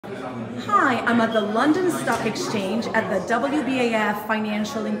Hi, I'm at the London Stock Exchange at the WBAF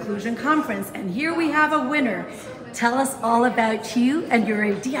Financial Inclusion Conference, and here we have a winner. Tell us all about you and your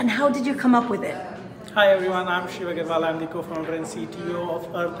idea, and how did you come up with it? Hi everyone, I'm Shiv Aggarwal. I'm the co-founder and CTO of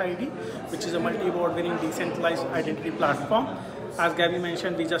EarthID, which is a multi-award winning decentralized identity platform. As Gabby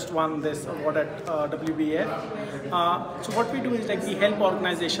mentioned, we just won this award at WBAF. So what we do is we help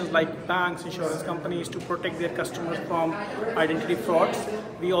organizations like banks, insurance companies to protect their customers from identity frauds.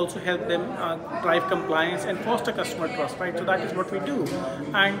 We also help them drive compliance and foster customer trust, right? So that is what we do.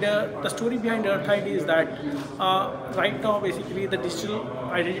 And the story behind EarthID is that right now, basically, the digital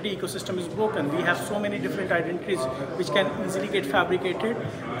identity ecosystem is broken. We have so many different identities which can easily get fabricated.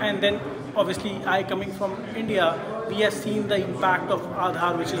 And then, obviously, I coming from India, we have seen the impact of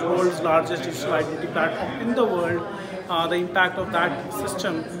Aadhaar, which is the world's largest digital identity platform in the world, the impact of that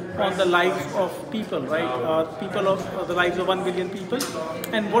system on the lives of people, right? The lives of 1 billion people.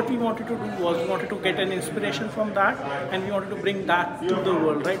 And what we wanted to do was we wanted to get an inspiration from that, and we wanted to bring that to the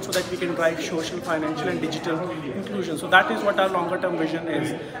world, right? So that we can drive social, financial, and digital inclusion. So that is what our longer-term vision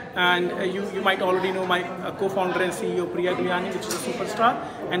is. And you might already know my co-founder and CEO Priya Guyani, which is a superstar,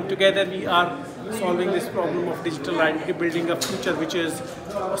 and together we are solving this problem of digital identity, building a future which is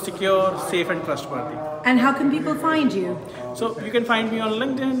secure, safe, and trustworthy. And how can people find you? So you can find me on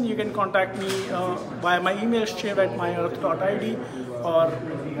LinkedIn. You can contact me via my email, shiv@myearth.id, or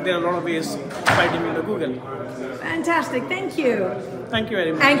there are a lot of ways finding me in the Google. Fantastic, thank you. Thank you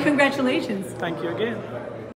very much. And congratulations. Thank you again.